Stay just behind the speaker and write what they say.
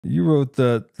You wrote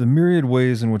that the myriad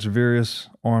ways in which various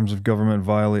arms of government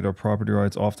violate our property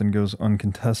rights often goes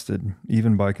uncontested,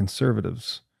 even by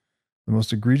conservatives. The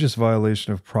most egregious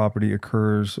violation of property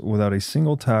occurs without a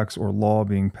single tax or law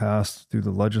being passed through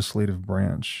the legislative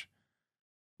branch.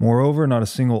 Moreover, not a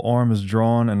single arm is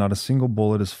drawn and not a single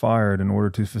bullet is fired in order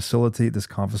to facilitate this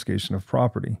confiscation of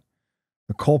property.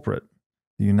 The culprit,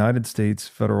 the United States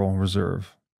Federal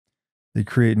Reserve. They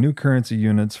create new currency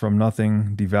units from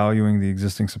nothing, devaluing the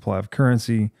existing supply of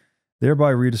currency, thereby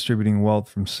redistributing wealth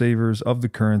from savers of the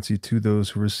currency to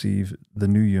those who receive the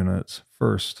new units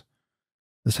first.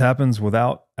 This happens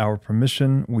without our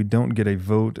permission. We don't get a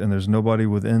vote, and there's nobody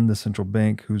within the central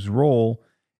bank whose role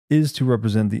is to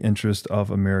represent the interest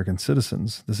of American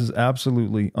citizens. This is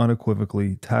absolutely,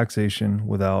 unequivocally taxation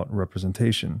without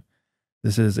representation.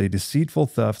 This is a deceitful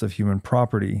theft of human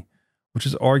property, which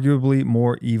is arguably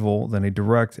more evil than a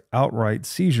direct, outright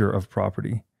seizure of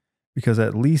property, because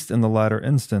at least in the latter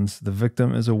instance, the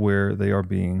victim is aware they are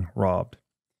being robbed.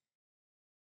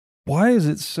 Why is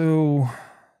it so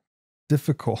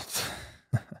difficult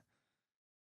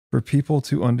for people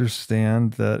to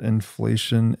understand that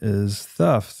inflation is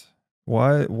theft?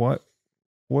 What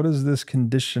is this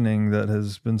conditioning that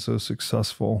has been so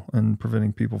successful in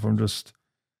preventing people from just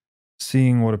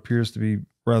seeing what appears to be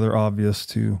rather obvious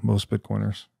to most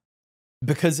Bitcoiners?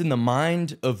 Because in the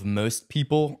mind of most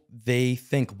people, they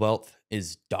think wealth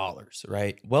is dollars,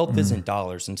 right? Wealth isn't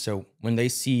dollars. And so when they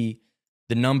see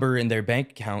the number in their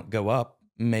bank account go up,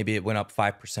 maybe it went up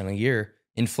 5% a year,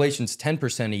 inflation's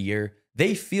 10% a year,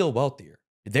 they feel wealthier.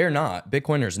 They're not.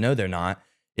 Bitcoiners know they're not.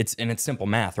 It's simple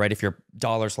math, right? If your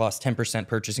dollars lost 10%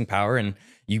 purchasing power and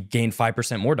you gain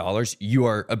 5% more dollars, you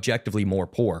are objectively more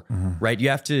poor, right? You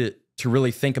have to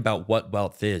really think about what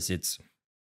wealth is.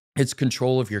 It's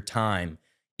control of your time,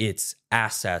 it's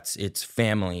assets, it's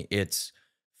family, it's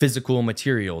physical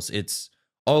materials, it's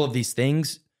all of these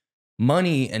things.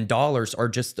 Money and dollars are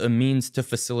just a means to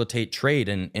facilitate trade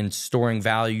and storing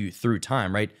value through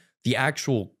time, right? The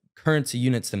actual currency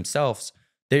units themselves,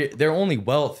 they're only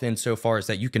wealth insofar as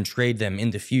that you can trade them in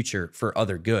the future for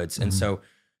other goods. And so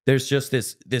there's just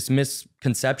this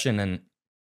misconception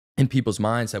in people's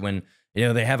minds that when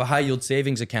they have a high yield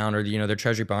savings account, or their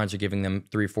treasury bonds are giving them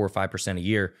 3, 4, 5% a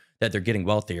year, that they're getting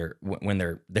wealthier when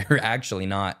they're actually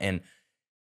not. And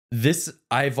this,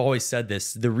 I've always said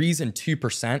this, the reason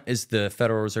 2% is the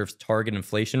Federal Reserve's target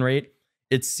inflation rate,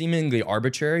 it's seemingly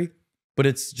arbitrary, but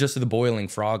it's just the boiling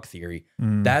frog theory.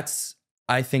 That's,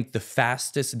 I think, the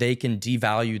fastest they can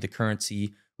devalue the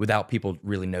currency without people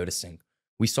really noticing.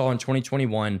 We saw in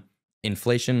 2021,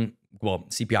 inflation, well,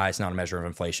 CPI is not a measure of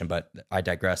inflation, but I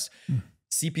digress.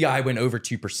 CPI went over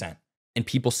 2% and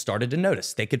people started to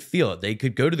notice. They could feel it. They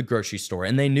could go to the grocery store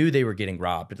and they knew they were getting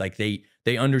robbed. Like they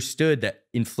understood that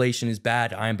inflation is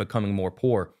bad. I am becoming more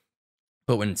poor.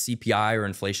 But when CPI or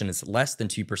inflation is less than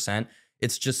 2%,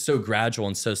 it's just so gradual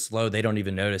and so slow, they don't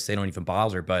even notice. They don't even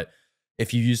bother. But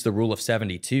if you use the rule of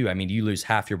 72, I mean, you lose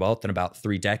half your wealth in about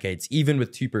 3 decades, even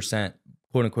with 2%,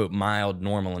 quote unquote, mild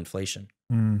normal inflation.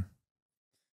 And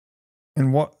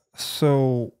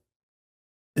so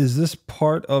is this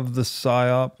part of the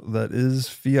PSYOP that is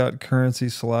fiat currency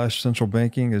 / central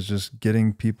banking, is just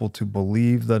getting people to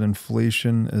believe that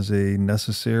inflation is a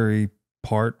necessary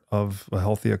part of a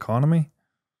healthy economy?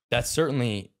 That's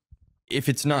certainly, if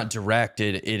it's not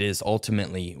directed, it is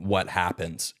ultimately what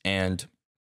happens. And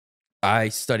I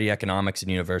studied economics in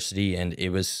university and it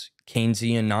was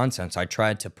Keynesian nonsense. I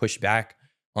tried to push back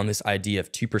on this idea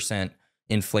of 2%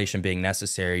 inflation being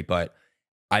necessary, but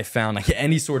I found like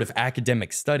any sort of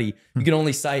academic study, you can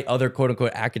only cite other quote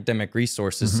unquote academic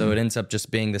resources. So it ends up just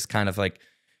being this kind of like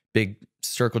big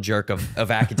circle jerk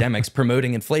of academics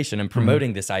promoting inflation and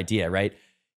promoting this idea, right?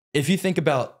 If you think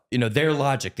about, their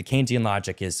logic, the Keynesian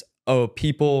logic is,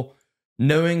 people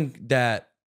knowing that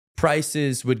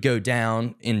prices would go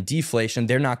down in deflation,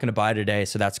 they're not going to buy today.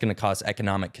 So that's going to cause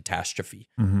economic catastrophe,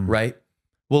 right?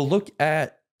 Well, look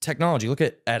at technology, look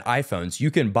at iPhones.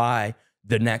 You can buy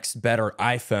the next better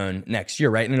iPhone next year,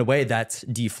 right? And in a way, that's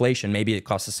deflation. Maybe it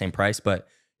costs the same price, but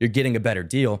you're getting a better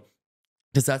deal.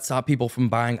 Does that stop people from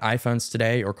buying iPhones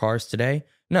today or cars today?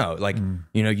 No, like,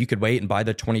 you could wait and buy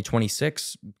the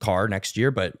 2026 car next year,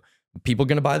 but people are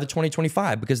going to buy the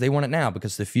 2025 because they want it now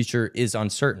because the future is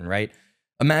uncertain, right?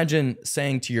 Imagine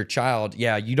saying to your child,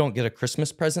 yeah, you don't get a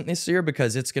Christmas present this year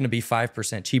because it's going to be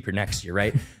 5% cheaper next year,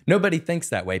 right? Nobody thinks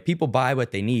that way. People buy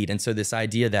what they need. And so this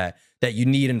idea that you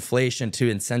need inflation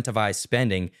to incentivize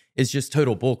spending is just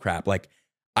total bullcrap. Like,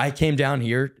 I came down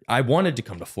here, I wanted to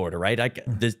come to Florida, right?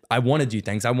 I want to do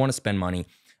things. I want to spend money.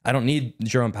 I don't need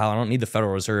Jerome Powell. I don't need the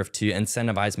Federal Reserve to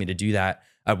incentivize me to do that.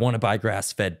 I want to buy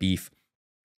grass-fed beef.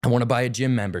 I want to buy a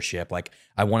gym membership. Like,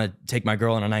 I want to take my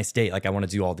girl on a nice date. Like, I want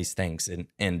to do all these things.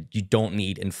 And you don't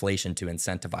need inflation to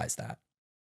incentivize that.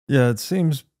 Yeah, it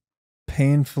seems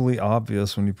painfully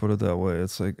obvious when you put it that way.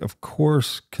 It's like, of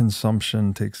course,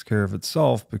 consumption takes care of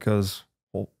itself because,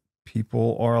 well,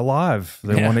 people are alive.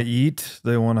 They want to eat.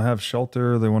 They want to have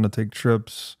shelter. They want to take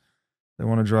trips. They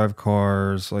want to drive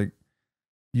cars. Like,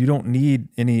 you don't need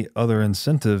any other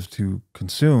incentive to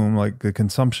consume. Like, the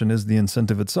consumption is the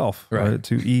incentive itself, right?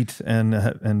 To eat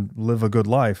and live a good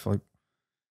life. Like,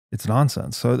 it's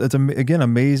nonsense. So it's again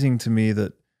amazing to me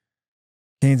that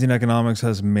Keynesian economics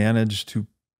has managed to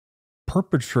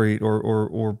perpetrate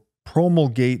or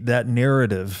promulgate that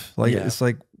narrative. Like, it's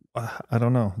like, I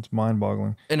don't know. It's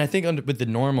mind-boggling. And I think with the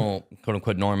normal, quote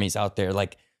unquote, normies out there,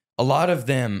 like, a lot of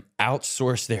them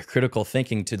outsource their critical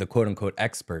thinking to the quote unquote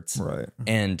experts. Right.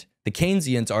 And the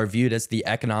Keynesians are viewed as the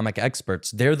economic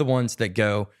experts. They're the ones that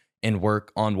go and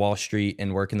work on Wall Street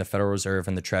and work in the Federal Reserve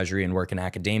and the Treasury and work in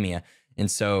academia.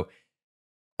 And so,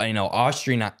 you know,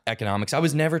 Austrian economics, I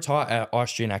was never taught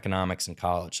Austrian economics in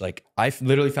college. Like, I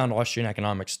literally found Austrian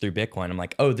economics through Bitcoin. I'm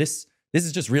like, oh, this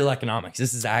is just real economics.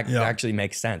 This is actually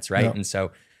makes sense, right? And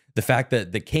so the fact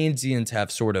that the Keynesians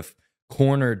have sort of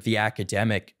cornered the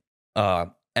academic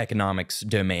economics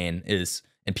domain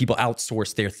and people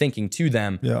outsource their thinking to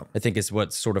them, I think is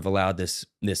what sort of allowed this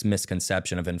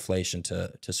misconception of inflation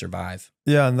to survive.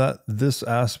 Yeah, and this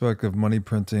aspect of money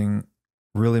printing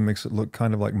really makes it look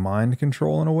kind of like mind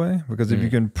control in a way, because if you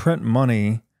can print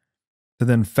money to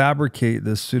then fabricate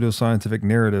this pseudoscientific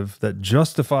narrative that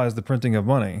justifies the printing of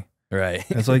money, right?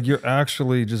 It's like you're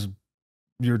actually just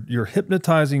you're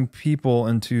hypnotizing people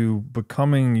into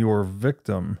becoming your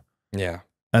victim. Yeah.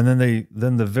 And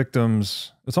then the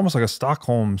victims, it's almost like a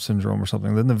Stockholm syndrome or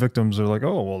something. Then the victims are like,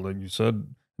 oh, well, then you said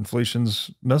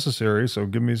inflation's necessary, so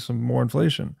give me some more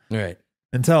inflation. Right.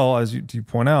 Until, as you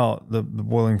point out, the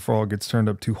boiling frog gets turned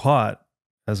up too hot,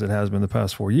 as it has been the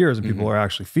past 4 years, and people are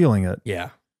actually feeling it. Yeah.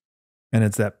 And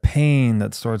it's that pain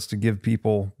that starts to give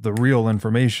people the real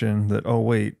information that, oh,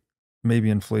 wait, maybe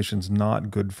inflation's not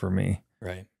good for me.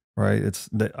 Right. Right. It's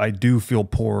that I do feel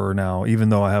poorer now, even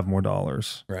though I have more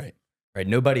dollars. Right. Right.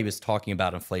 Nobody was talking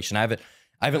about inflation. I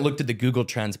haven't looked at the Google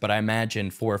trends, but I imagine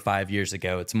 4 or 5 years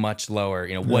ago, it's much lower.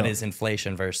 You know, what is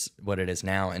inflation versus what it is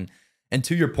now? And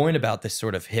to your point about this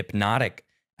sort of hypnotic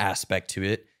aspect to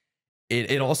it,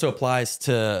 it also applies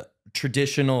to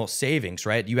traditional savings,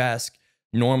 right? You ask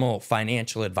normal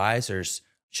financial advisors,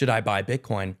 should I buy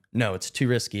Bitcoin? No, it's too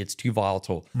risky. It's too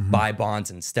volatile. Buy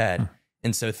bonds instead.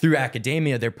 And so through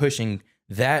academia, they're pushing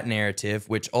that narrative,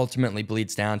 which ultimately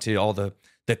bleeds down to all the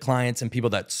clients and people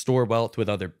that store wealth with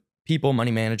other people,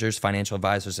 money managers, financial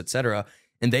advisors, et cetera.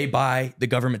 And they buy the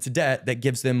government's debt that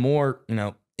gives them more, you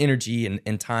know, energy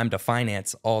and time to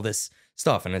finance all this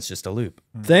stuff. And it's just a loop.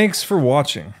 Thanks for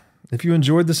watching. If you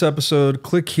enjoyed this episode,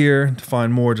 click here to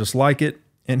find more just like it,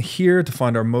 and here to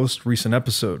find our most recent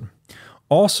episode.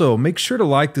 Also, make sure to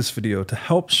like this video to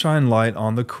help shine light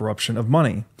on the corruption of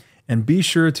money. And be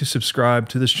sure to subscribe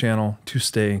to this channel to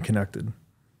stay connected.